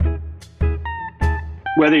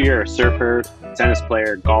Whether you're a surfer, tennis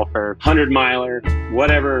player, golfer, 100 miler,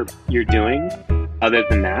 whatever you're doing, other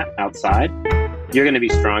than that, outside, you're going to be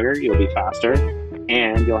stronger, you'll be faster,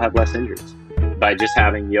 and you'll have less injuries by just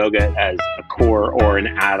having yoga as a core or an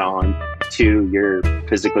add-on to your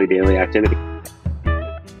physically daily activity.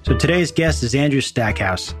 So today's guest is Andrew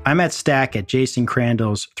Stackhouse. I met Stack at Jason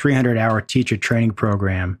Crandall's 300-hour teacher training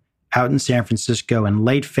program out in San Francisco in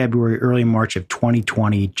late February, early March of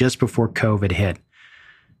 2020, just before COVID hit.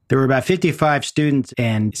 There were about 55 students,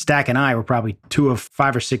 and Stack and I were probably two of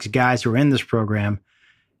 5 or 6 guys who were in this program.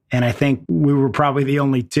 And I think we were probably the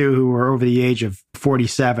only two who were over the age of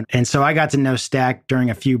 47. And so I got to know Stack during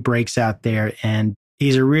a few breaks out there, and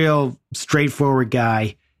he's a real straightforward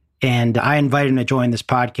guy. And I invited him to join this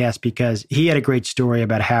podcast because he had a great story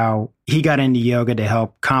about how he got into yoga to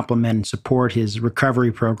help complement and support his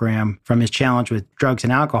recovery program from his challenge with drugs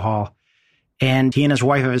and alcohol. And he and his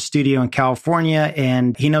wife have a studio in California,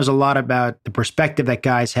 and he knows a lot about the perspective that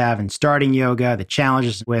guys have in starting yoga, the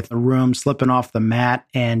challenges with the room, slipping off the mat,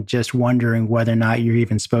 and just wondering whether or not you're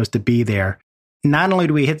even supposed to be there. Not only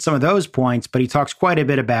do we hit some of those points, but he talks quite a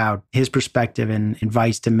bit about his perspective and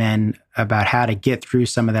advice to men about how to get through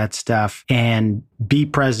some of that stuff and be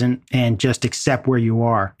present and just accept where you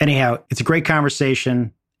are. Anyhow, it's a great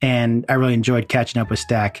conversation, and I really enjoyed catching up with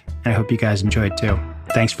Stack, and I hope you guys enjoyed too.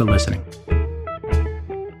 Thanks for listening.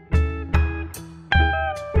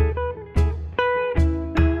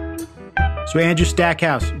 So Andrew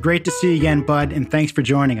Stackhouse, great to see you again, bud, and thanks for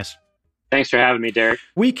joining us. Thanks for having me, Derek.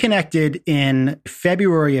 We connected in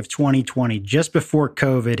February of 2020, just before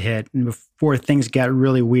COVID hit and before things got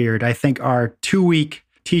really weird. I think our 2-week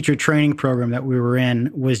teacher training program that we were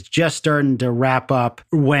in was just starting to wrap up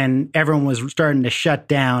when everyone was starting to shut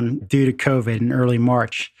down due to COVID in early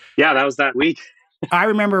March. Yeah, that was that week. I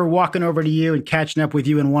remember walking over to you and catching up with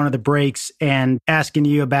you in one of the breaks and asking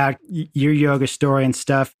you about your yoga story and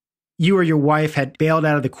stuff. You or your wife had bailed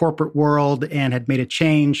out of the corporate world and had made a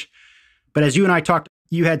change. But as you and I talked,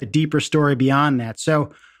 you had the deeper story beyond that.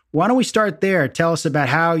 So why don't we start there? Tell us about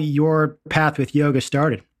how your path with yoga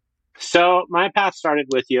started. So my path started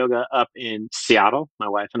with yoga up in Seattle. My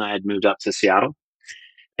wife and I had moved up to Seattle.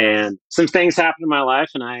 And some things happened in my life,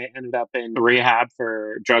 and I ended up in rehab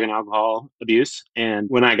for drug and alcohol abuse. And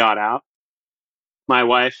when I got out, my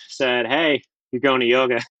wife said, "Hey, you're going to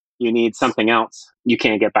yoga. You need something else. You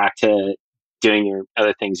can't get back to doing your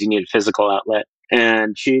other things. You need a physical outlet."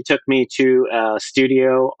 And she took me to a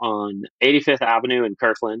studio on 85th Avenue in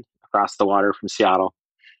Kirkland, across the water from Seattle,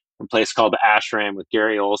 a place called the Ashram with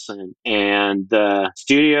Gary Olson. And the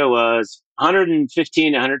studio was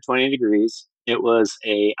 115 to 120 degrees. It was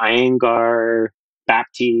a Iyengar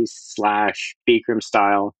Baptiste / Bikram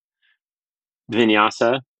style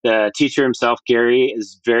vinyasa. The teacher himself, Gary,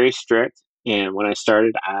 is very strict. And when I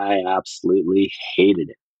started, I absolutely hated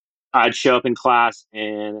it. I'd show up in class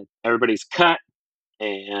and everybody's cut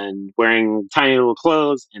and wearing tiny little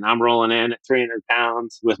clothes, and I'm rolling in at 300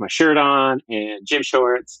 pounds with my shirt on and gym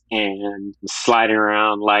shorts and sliding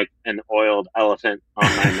around like an oiled elephant on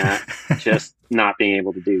my mat, just not being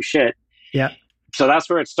able to do shit. Yeah. So that's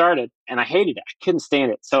where it started, and I hated it. I couldn't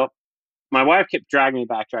stand it. So my wife kept dragging me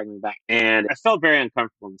back, and I felt very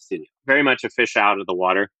uncomfortable in the studio, very much a fish out of the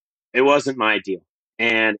water. It wasn't my deal.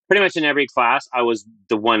 And pretty much in every class, I was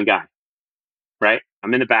the one guy, right?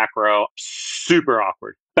 I'm in the back row, super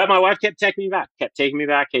awkward. But my wife kept taking me back.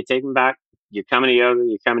 You're coming to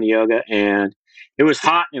yoga. And it was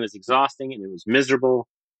hot, and it was exhausting, and it was miserable.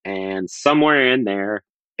 And somewhere in there,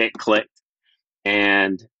 it clicked.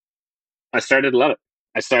 And I started to love it.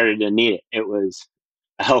 I started to need it. It was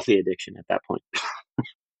a healthy addiction at that point.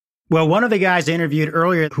 Well, one of the guys I interviewed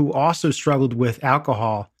earlier who also struggled with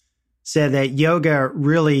alcohol said that yoga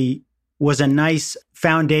really was a nice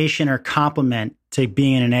foundation or complement to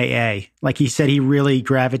being in an AA. Like he said, he really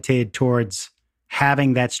gravitated towards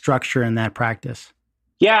having that structure and that practice.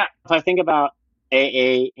 Yeah. If I think about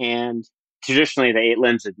AA and traditionally the 8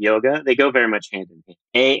 limbs of yoga, they go very much hand in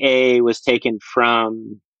hand. AA was taken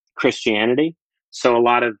from Christianity. So a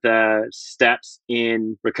lot of the steps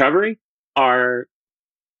in recovery are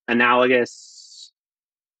analogous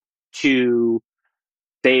to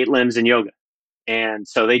the 8 limbs in yoga. And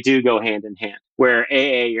so they do go hand in hand. Where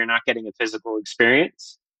AA, you're not getting a physical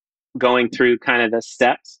experience going through kind of the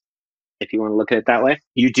steps, if you want to look at it that way.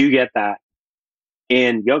 You do get that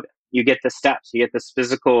in yoga. You get the steps, you get this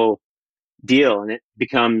physical deal, and it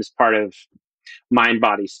becomes part of mind,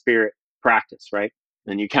 body, spirit practice, right?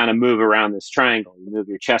 And you kind of move around this triangle. You move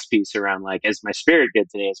your chest piece around like, is my spirit good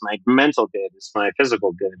today? Is my mental good? Is my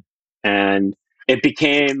physical good? And it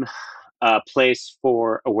became a place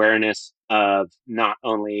for awareness of not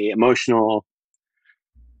only emotional,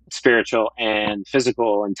 spiritual, and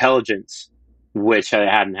physical intelligence, which I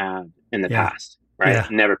hadn't had in the Yeah. past, right? Yeah.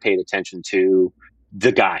 Never paid attention to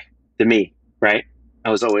the guy, the me, right? I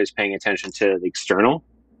was always paying attention to the external,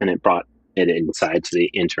 and it brought it inside to the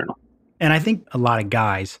internal. And I think a lot of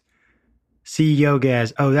guys see yoga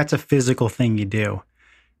as, oh, that's a physical thing you do.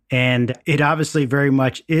 And it obviously very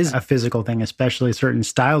much is a physical thing, especially certain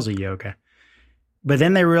styles of yoga. But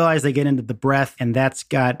then they realize they get into the breath, and that's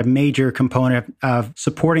got a major component of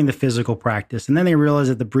supporting the physical practice. And then they realize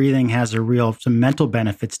that the breathing has some mental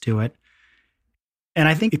benefits to it. And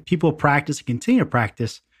I think if people practice and continue to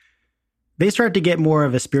practice, they start to get more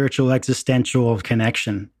of a spiritual, existential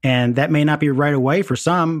connection. And that may not be right away for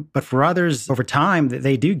some, but for others, over time,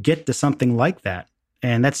 they do get to something like that.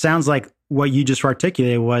 And that sounds like what you just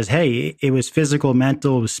articulated was, hey, it was physical,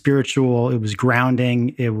 mental, it was spiritual, it was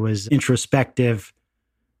grounding, it was introspective.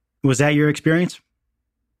 Was that your experience?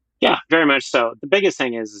 Yeah, very much so. The biggest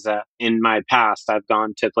thing is that in my past, I've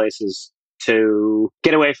gone to places to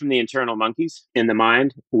get away from the internal monkeys in the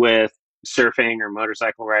mind with surfing or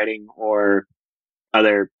motorcycle riding or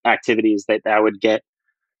other activities that I would get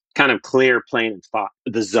kind of clear plane of thought,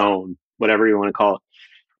 the zone, whatever you want to call it.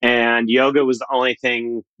 And yoga was the only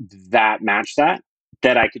thing that matched that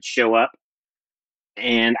I could show up.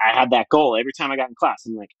 And I had that goal every time I got in class.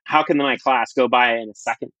 I'm like, how can my class go by in a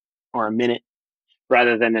second or a minute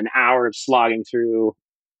rather than an hour of slogging through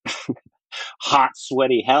hot,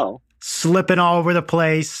 sweaty hell? Slipping all over the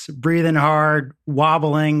place, breathing hard,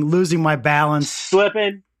 wobbling, losing my balance.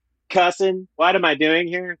 Slipping, cussing. What am I doing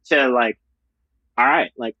here? To like, all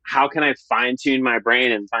right, like, how can I fine tune my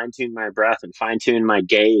brain and fine tune my breath and fine tune my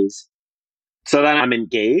gaze so that I'm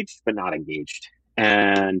engaged, but not engaged?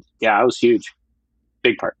 And yeah, it was huge.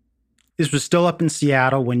 Big part. This was still up in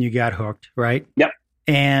Seattle when you got hooked, right? Yep.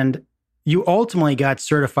 And you ultimately got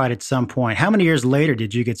certified at some point. How many years later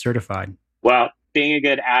did you get certified? Well, being a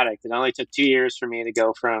good addict, it only took 2 years for me to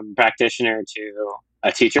go from practitioner to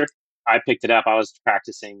a teacher. I picked it up. I was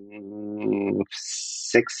practicing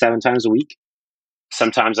 6, 7 times a week.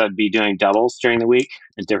 Sometimes I'd be doing doubles during the week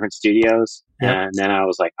in different studios. Yep. And then I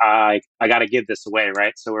was like, I got to give this away,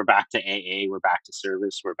 right? So we're back to AA, we're back to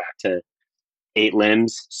service, we're back to 8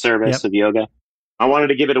 limbs service of yoga. I wanted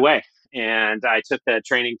to give it away. And I took the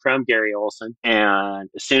training from Gary Olson. And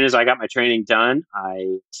as soon as I got my training done,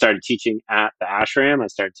 I started teaching at the ashram. I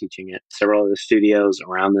started teaching at several other studios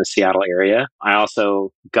around the Seattle area. I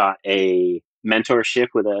also got a mentorship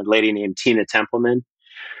with a lady named Tina Templeman,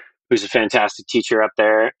 who's a fantastic teacher up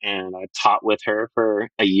there. And I taught with her for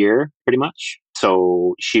a year pretty much.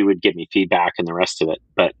 So she would give me feedback and the rest of it.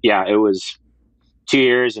 But yeah, it was 2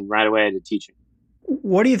 years and right away I did teaching.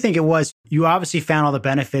 What do you think it was? You obviously found all the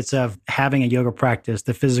benefits of having a yoga practice,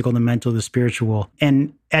 the physical, the mental, the spiritual.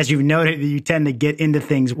 And as you've noted, you tend to get into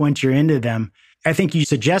things once you're into them. I think you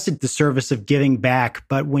suggested the service of giving back,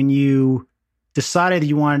 but when you decided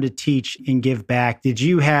you wanted to teach and give back, did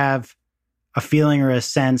you have a feeling or a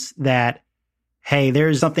sense that, hey,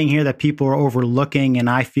 there's something here that people are overlooking and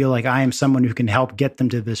I feel like I am someone who can help get them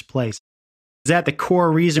to this place? Is that the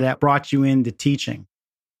core reason that brought you into teaching?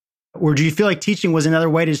 Or do you feel like teaching was another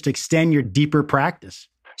way to just extend your deeper practice?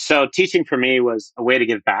 So teaching for me was a way to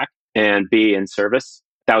give back and be in service.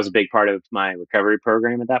 That was a big part of my recovery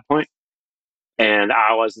program at that point. And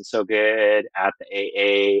I wasn't so good at the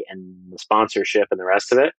AA and the sponsorship and the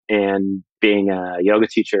rest of it. And being a yoga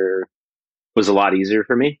teacher was a lot easier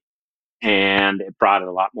for me. And it brought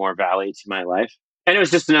a lot more value to my life. And it was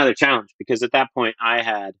just another challenge because at that point I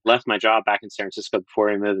had left my job back in San Francisco before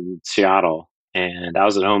I moved in Seattle. And I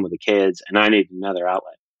was at home with the kids and I needed another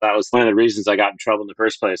outlet. That was one of the reasons I got in trouble in the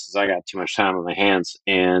first place is I got too much time on my hands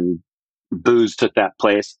and booze took that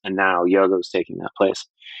place. And now yoga was taking that place.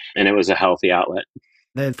 And it was a healthy outlet.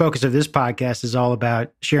 The focus of this podcast is all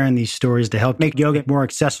about sharing these stories to help make yoga more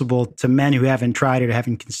accessible to men who haven't tried it or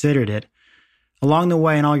haven't considered it. Along the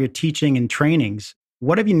way in all your teaching and trainings,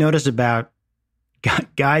 what have you noticed about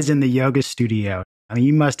guys in the yoga studio? I mean,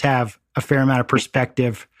 you must have a fair amount of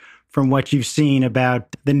perspective from what you've seen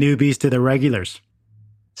about the newbies to the regulars.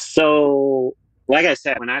 So, like I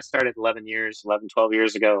said, when I started 12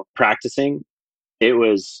 years ago practicing, it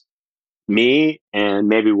was me and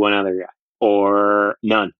maybe one other guy or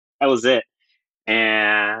none. That was it.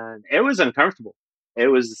 And it was uncomfortable. It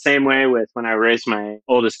was the same way with when I raised my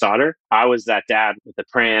oldest daughter. I was that dad with the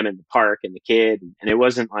pram and the park and the kid, and it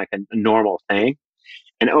wasn't like a normal thing.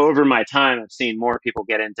 And over my time, I've seen more people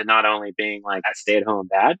get into not only being like a stay-at-home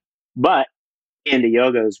dad, but into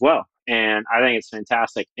yoga as well. And I think it's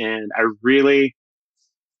fantastic. And I really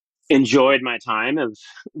enjoyed my time of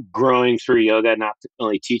growing through yoga, not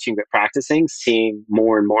only teaching, but practicing, seeing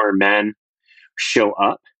more and more men show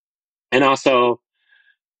up. And also,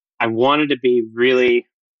 I wanted to be really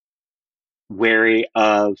wary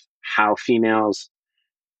of how females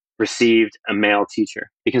received a male teacher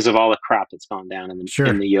because of all the crap that's gone down in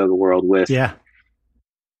the yoga world with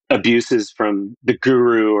abuses from the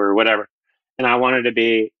guru or whatever. And I wanted to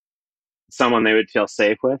be someone they would feel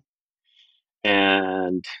safe with.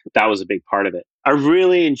 And that was a big part of it. I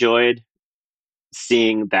really enjoyed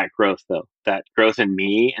seeing that growth, though, that growth in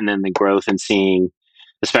me, and then the growth in seeing,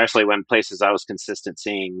 especially when places I was consistent,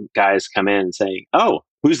 seeing guys come in and saying, "Oh,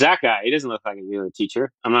 who's that guy? He doesn't look like a yoga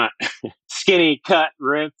teacher. I'm not skinny, cut,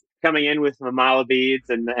 ripped, coming in with my mala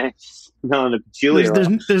beads and smelling the patchouli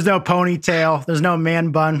oil." There's no ponytail. There's no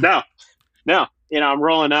man bun. No. I'm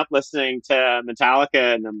rolling up listening to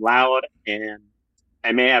Metallica, and I'm loud, and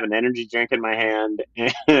I may have an energy drink in my hand,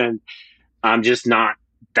 and I'm just not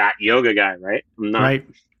that yoga guy, right? I'm not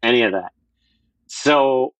any of that.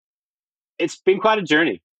 So it's been quite a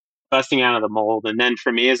journey busting out of the mold. And then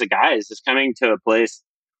for me as a guy is just coming to a place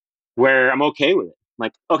where I'm okay with it.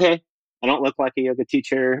 Like, okay, I don't look like a yoga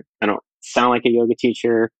teacher. I don't sound like a yoga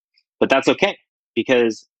teacher, but that's okay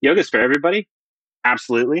because yoga's for everybody.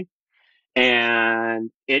 Absolutely. And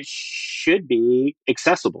it should be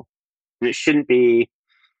accessible. And it shouldn't be,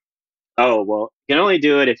 oh, well, you can only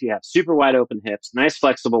do it if you have super wide open hips, nice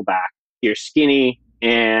flexible back, you're skinny,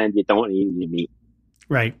 and you don't eat any meat.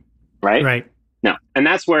 Right. No. And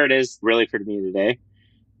that's where it is really for me today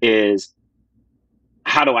is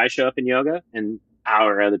how do I show up in yoga and how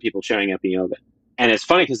are other people showing up in yoga? And it's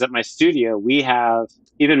funny because at my studio, we have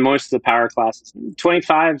even most of the power classes,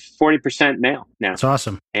 25, 40% male now. That's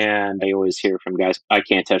awesome. And I always hear from guys, I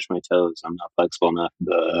can't touch my toes. I'm not flexible enough.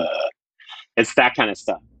 It's that kind of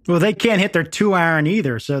stuff. Well, they can't hit their 2-iron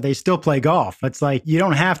either, so they still play golf. It's like, you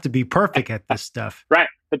don't have to be perfect at this stuff. Right.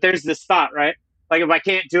 But there's this thought, right? Like, if I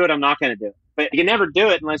can't do it, I'm not going to do it. But you can never do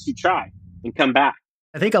it unless you try and come back.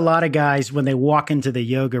 I think a lot of guys, when they walk into the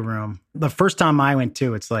yoga room, the first time I went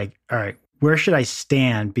to, it's like, all right, where should I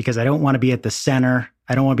stand? Because I don't want to be at the center.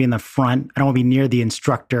 I don't want to be in the front. I don't want to be near the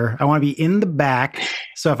instructor. I want to be in the back.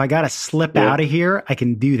 So if I got to slip out of here, I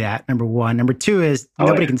can do that. Number one. Number two is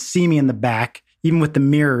nobody can see me in the back, even with the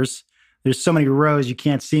mirrors. There's so many rows, you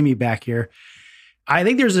can't see me back here. I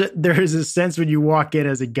think there is a sense when you walk in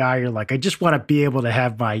as a guy, you're like, I just want to be able to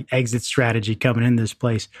have my exit strategy coming in this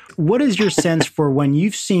place. What is your sense for when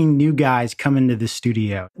you've seen new guys come into the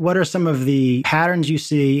studio? What are some of the patterns you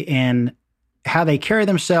see and how they carry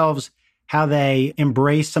themselves, how they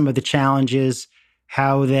embrace some of the challenges,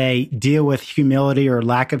 how they deal with humility or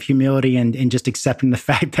lack of humility and just accepting the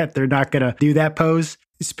fact that they're not going to do that pose?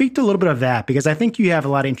 Speak to a little bit of that, because I think you have a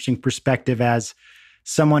lot of interesting perspective as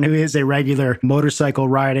someone who is a regular motorcycle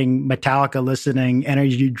riding, Metallica listening,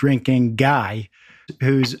 energy drinking guy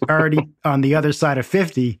who's already on the other side of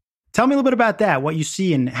 50. Tell me a little bit about that, what you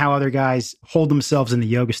see and how other guys hold themselves in the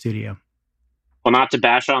yoga studio. Well, not to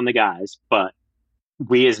bash on the guys, but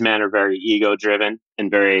we as men are very ego driven and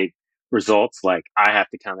very results. Like, I have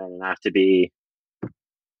to come in and I have to be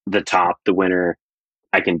the top, the winner.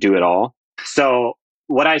 I can do it all. So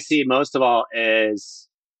what I see most of all is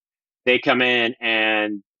they come in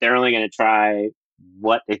and they're only going to try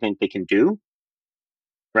what they think they can do,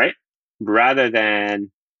 right? Rather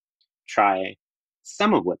than try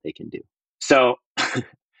some of what they can do. So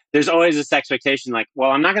there's always this expectation like, well,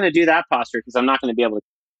 I'm not going to do that posture because I'm not going to be able to.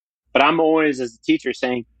 But I'm always, as a teacher,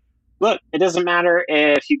 saying, look, it doesn't matter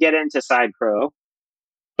if you get into side crow,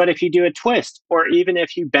 but if you do a twist, or even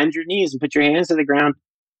if you bend your knees and put your hands to the ground,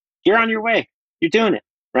 you're on your way. You're doing it,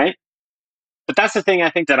 right? But that's the thing I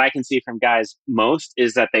think that I can see from guys most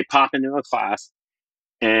is that they pop into a class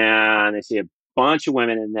and they see a bunch of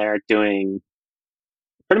women in there doing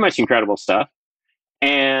pretty much incredible stuff.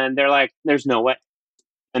 And they're like, there's no way.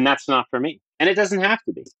 And that's not for me. And it doesn't have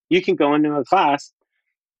to be. You can go into a class.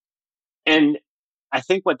 And I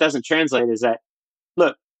think what doesn't translate is that,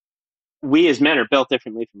 look, we as men are built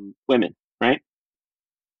differently from women, right?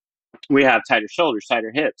 We have tighter shoulders,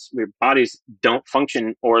 tighter hips. Our bodies don't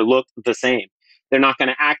function or look the same. They're not going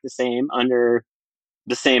to act the same under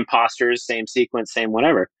the same postures, same sequence, same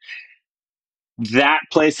whatever. That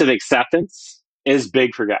place of acceptance is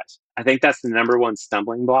big for guys. I think that's the number one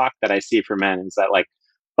stumbling block that I see for men is that like,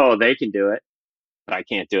 oh, they can do it, but I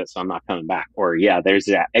can't do it, so I'm not coming back. Or there's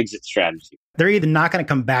that exit strategy. They're either not going to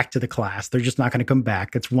come back to the class. They're just not going to come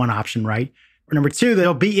back. That's one option, right? Or number two,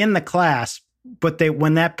 they'll be in the class, but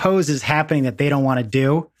when that pose is happening that they don't want to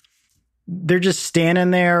do, they're just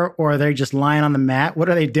standing there or they're just lying on the mat. What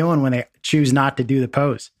are they doing when they choose not to do the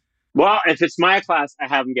pose? Well, if it's my class, I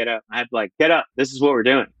have them get up. I have like, get up. This is what we're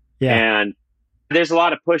doing. Yeah, And there's a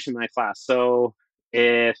lot of push in my class. So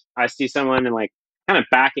if I see someone and like kind of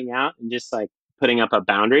backing out and just like putting up a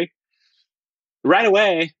boundary right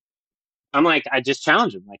away, I'm like, I just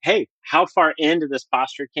challenge them like, hey, how far into this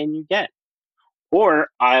posture can you get? Or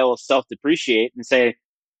I'll self depreciate and say,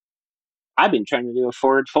 I've been trying to do a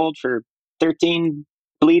forward fold for 13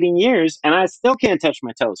 bleeding years and I still can't touch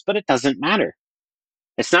my toes, but it doesn't matter.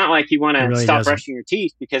 It's not like you want it to really stop doesn't. brushing your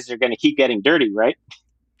teeth because they're going to keep getting dirty, right?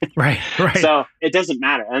 Right, right, So it doesn't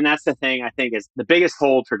matter. And that's the thing I think is the biggest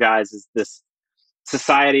hold for guys is this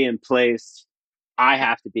society in place. I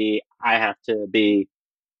have to be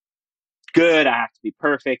good. I have to be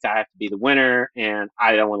perfect. I have to be the winner and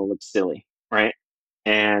I don't want to look silly. Right.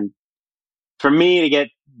 And for me to get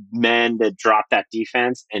men to drop that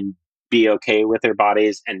defense and be okay with their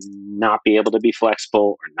bodies and not be able to be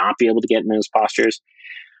flexible or not be able to get in those postures,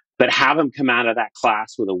 but have them come out of that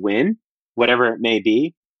class with a win, whatever it may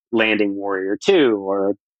be, landing warrior two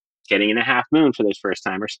or getting in a half moon for this first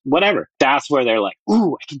time or whatever. That's where they're like,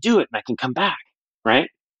 ooh, I can do it and I can come back. Right.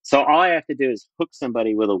 So all I have to do is hook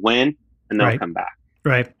somebody with a win and they'll right, come back.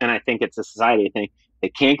 right. And I think it's a society thing. They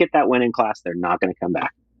can't get that win in class. They're not going to come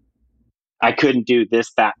back. I couldn't do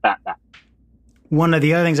this, that. One of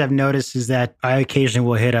the other things I've noticed is that I occasionally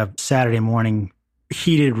will hit a Saturday morning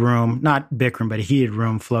heated room, not Bikram, but a heated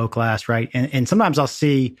room flow class, right? And sometimes I'll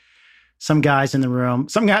see some guys in the room.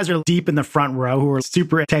 Some guys are deep in the front row who are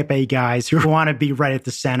super type A guys who want to be right at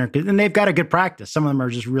the center. And they've got a good practice. Some of them are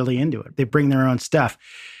just really into it. They bring their own stuff.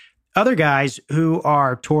 Other guys who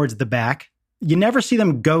are towards the back, you never see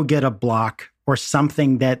them go get a block or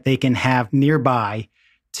something that they can have nearby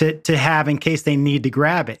to have in case they need to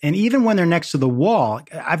grab it. And even when they're next to the wall,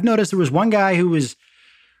 I've noticed there was one guy who was,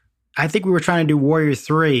 I think we were trying to do Warrior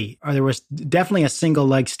 3, or there was definitely a single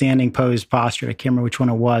leg standing pose posture. I can't remember which one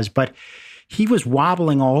it was, but he was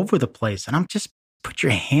wobbling all over the place. And I'm just, put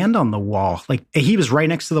your hand on the wall. Like he was right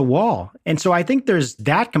next to the wall. And so I think there's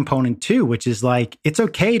that component too, which is like, it's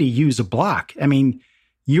okay to use a block. I mean,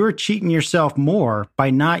 you're cheating yourself more by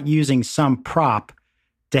not using some prop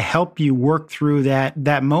to help you work through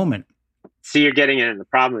that moment. See, you're getting into the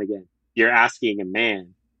problem again. You're asking a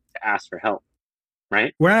man to ask for help,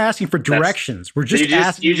 right? We're not asking for directions. We're just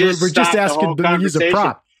asking. We're just stopped the asking whole to use a conversation.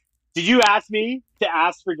 prop. Did you ask me to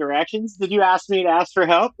ask for directions? Did you ask me to ask for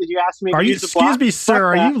help? Did you ask me to use a block? Excuse me, sir.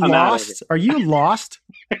 Are you lost? Are you lost?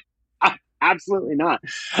 Absolutely not.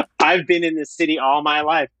 I've been in this city all my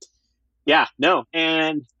life. Yeah, no.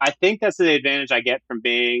 And I think that's the advantage I get from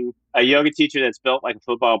being a yoga teacher that's built like a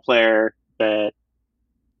football player, that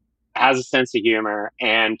has a sense of humor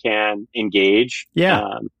and can engage.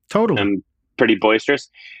 Yeah, totally. I'm pretty boisterous.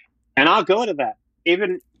 And I'll go to that.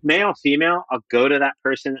 Even male, female, I'll go to that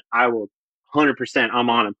person. I will 100%, I'm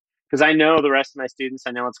on them. Because I know the rest of my students,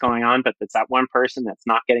 I know what's going on, but it's that one person that's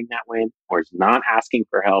not getting that win or is not asking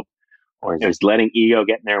for help or is letting ego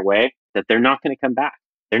get in their way, that they're not going to come back.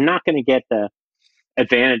 They're not going to get the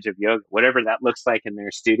advantage of yoga, whatever that looks like in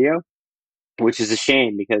their studio, which is a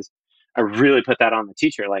shame because I really put that on the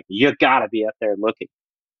teacher. Like, you got to be up there looking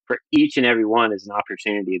for each and every one is an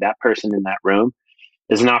opportunity. That person in that room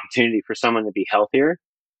is an opportunity for someone to be healthier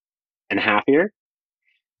and happier.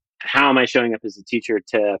 How am I showing up as a teacher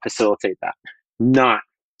to facilitate that? Not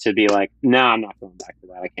to be like, no, I'm not going back to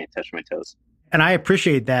that. I can't touch my toes. And I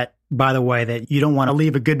appreciate that, by the way, that you don't want to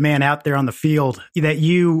leave a good man out there on the field, that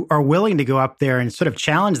you are willing to go up there and sort of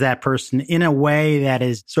challenge that person in a way that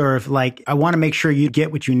is sort of like, I want to make sure you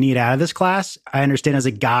get what you need out of this class. I understand as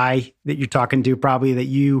a guy that you're talking to, probably that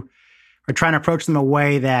you are trying to approach them a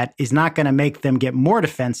way that is not going to make them get more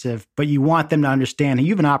defensive, but you want them to understand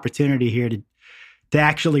you have an opportunity here to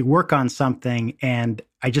actually work on something. And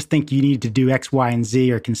I just think you need to do X, Y, and Z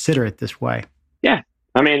or consider it this way. Yeah.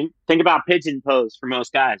 I mean, think about pigeon pose for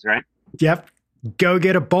most guys, right? Yep. Go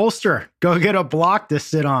get a bolster. Go get a block to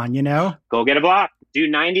sit on, you know? Go get a block. Do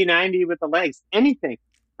 90-90 with the legs. Anything.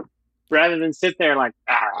 Rather than sit there like,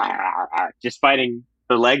 just fighting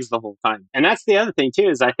the legs the whole time. And that's the other thing too,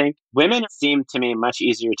 is I think women seem to me much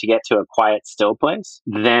easier to get to a quiet, still place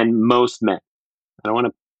than most men. I don't want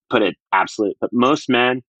to put it absolute, but most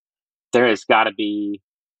men, there has got to be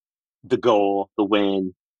the goal, the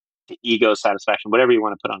win, the ego satisfaction, whatever you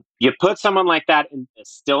want to put on. You put someone like that in a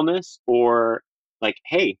stillness or like,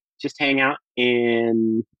 hey, just hang out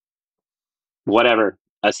in whatever,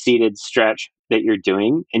 a seated stretch that you're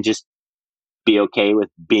doing and just be okay with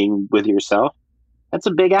being with yourself. That's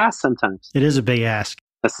a big ask sometimes. It is a big ask.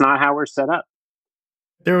 That's not how we're set up.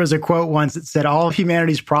 There was a quote once that said, all of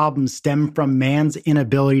humanity's problems stem from man's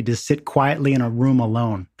inability to sit quietly in a room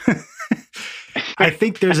alone. I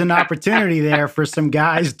think there's an opportunity there for some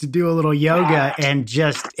guys to do a little yoga and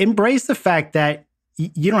just embrace the fact that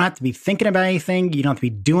you don't have to be thinking about anything. You don't have to be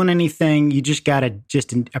doing anything. You just got to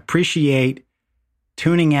just appreciate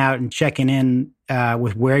tuning out and checking in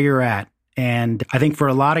with where you're at. And I think for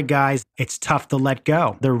a lot of guys, it's tough to let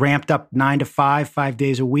go. They're ramped up 9 to 5, 5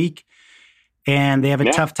 days a week, and they have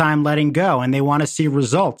a tough time letting go, and they want to see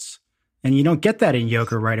results. And you don't get that in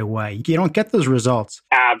yoga right away. You don't get those results.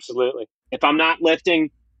 Absolutely. If I'm not lifting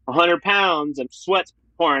 100 pounds and sweat's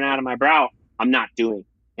pouring out of my brow, I'm not doing.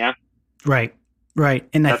 Yeah. Right.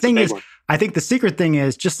 And the thing is, I think the secret thing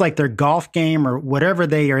is just like their golf game or whatever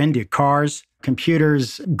they are into, cars,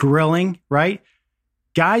 computers, grilling, right?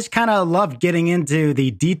 Guys kind of love getting into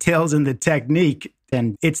the details and the technique.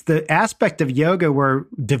 And it's the aspect of yoga where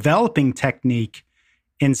developing technique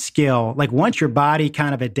and skill, like once your body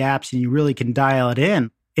kind of adapts and you really can dial it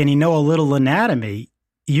in and you know a little anatomy,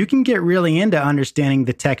 you can get really into understanding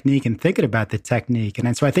the technique and thinking about the technique.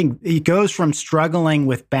 And so I think it goes from struggling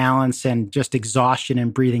with balance and just exhaustion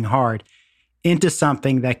and breathing hard into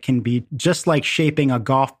something that can be just like shaping a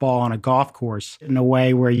golf ball on a golf course in a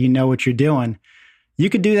way where you know what you're doing. You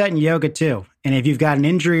could do that in yoga too. And if you've got an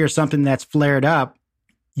injury or something that's flared up,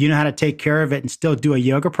 you know how to take care of it and still do a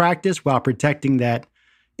yoga practice while protecting that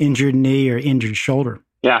injured knee or injured shoulder.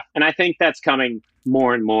 Yeah. And I think that's coming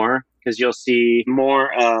more and more because you'll see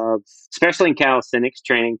more of, especially in calisthenics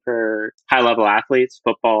training for high level athletes,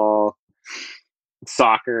 football,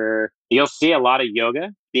 soccer, you'll see a lot of yoga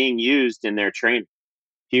being used in their training.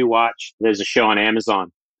 If you watch, there's a show on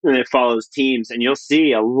Amazon and it follows teams, and you'll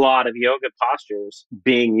see a lot of yoga postures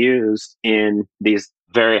being used in these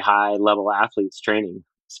very high level athletes training,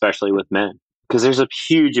 especially with men, because there's a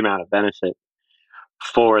huge amount of benefit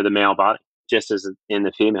for the male body, just as in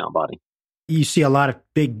the female body. You see a lot of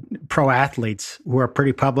big pro athletes who are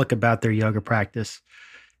pretty public about their yoga practice.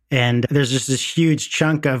 And there's just this huge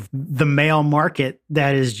chunk of the male market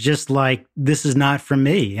that is just like, this is not for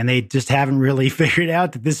me. And they just haven't really figured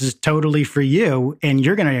out that this is totally for you. And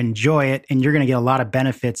you're going to enjoy it and you're going to get a lot of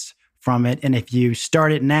benefits from it. And if you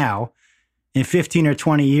start it now, in 15 or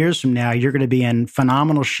 20 years from now, you're going to be in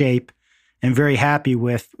phenomenal shape and very happy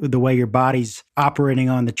with the way your body's operating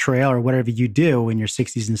on the trail or whatever you do in your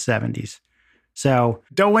 60s and 70s. So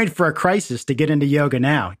don't wait for a crisis to get into yoga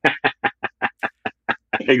now.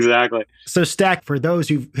 Exactly. So Stack, for those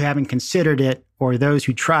who haven't considered it or those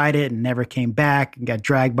who tried it and never came back and got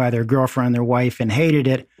dragged by their girlfriend, their wife and hated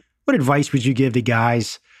it, what advice would you give to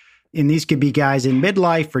guys? And these could be guys in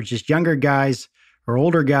midlife or just younger guys or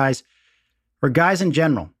older guys or guys in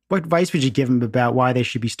general. What advice would you give them about why they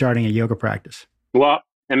should be starting a yoga practice? Well,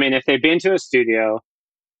 I mean, if they've been to a studio,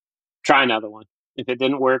 try another one. If it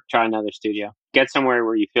didn't work, try another studio. Get somewhere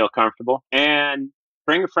where you feel comfortable and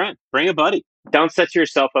bring a friend, bring a buddy. Don't set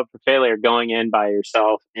yourself up for failure going in by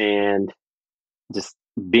yourself and just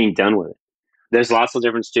being done with it. There's lots of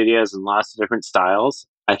different studios and lots of different styles.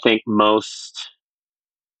 I think most,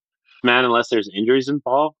 man, unless there's injuries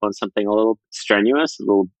involved on something a little strenuous, a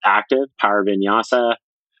little active, power vinyasa,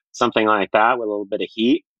 something like that with a little bit of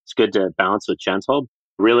heat, it's good to balance with gentle.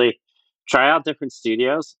 Really try out different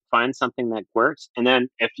studios, find something that works. And then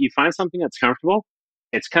if you find something that's comfortable,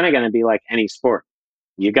 it's kind of going to be like any sport.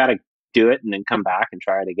 You got to do it and then come back and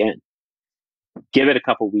try it again. Give it a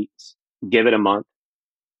couple weeks, give it a month,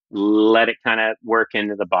 let it kind of work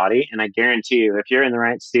into the body. And I guarantee you, if you're in the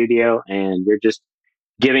right studio and you're just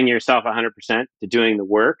giving yourself 100% to doing the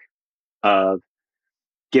work of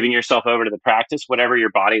giving yourself over to the practice, whatever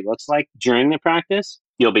your body looks like during the practice,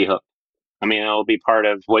 you'll be hooked. I mean, it'll be part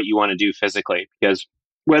of what you want to do physically, because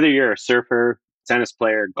whether you're a surfer, tennis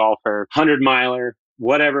player, golfer, 100-miler,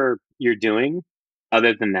 whatever you're doing,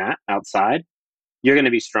 other than that, outside, you're going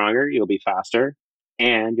to be stronger, you'll be faster,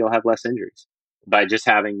 and you'll have less injuries by just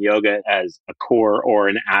having yoga as a core or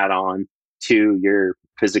an add-on to your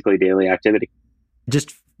physically daily activity.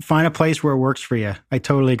 Just find a place where it works for you. I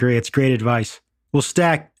totally agree. It's great advice. Well,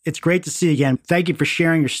 Stack, it's great to see you again. Thank you for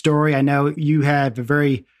sharing your story. I know you have a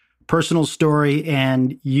very personal story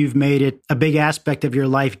and you've made it a big aspect of your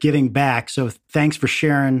life giving back. So thanks for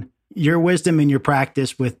sharing your wisdom and your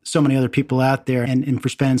practice with so many other people out there and for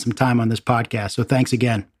spending some time on this podcast. So thanks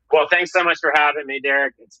again. Well, thanks so much for having me,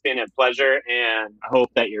 Derek. It's been a pleasure. And I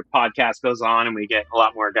hope that your podcast goes on and we get a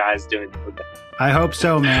lot more guys doing it. I hope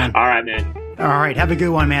so, man. All right, man. All right. Have a good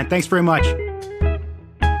one, man. Thanks very much.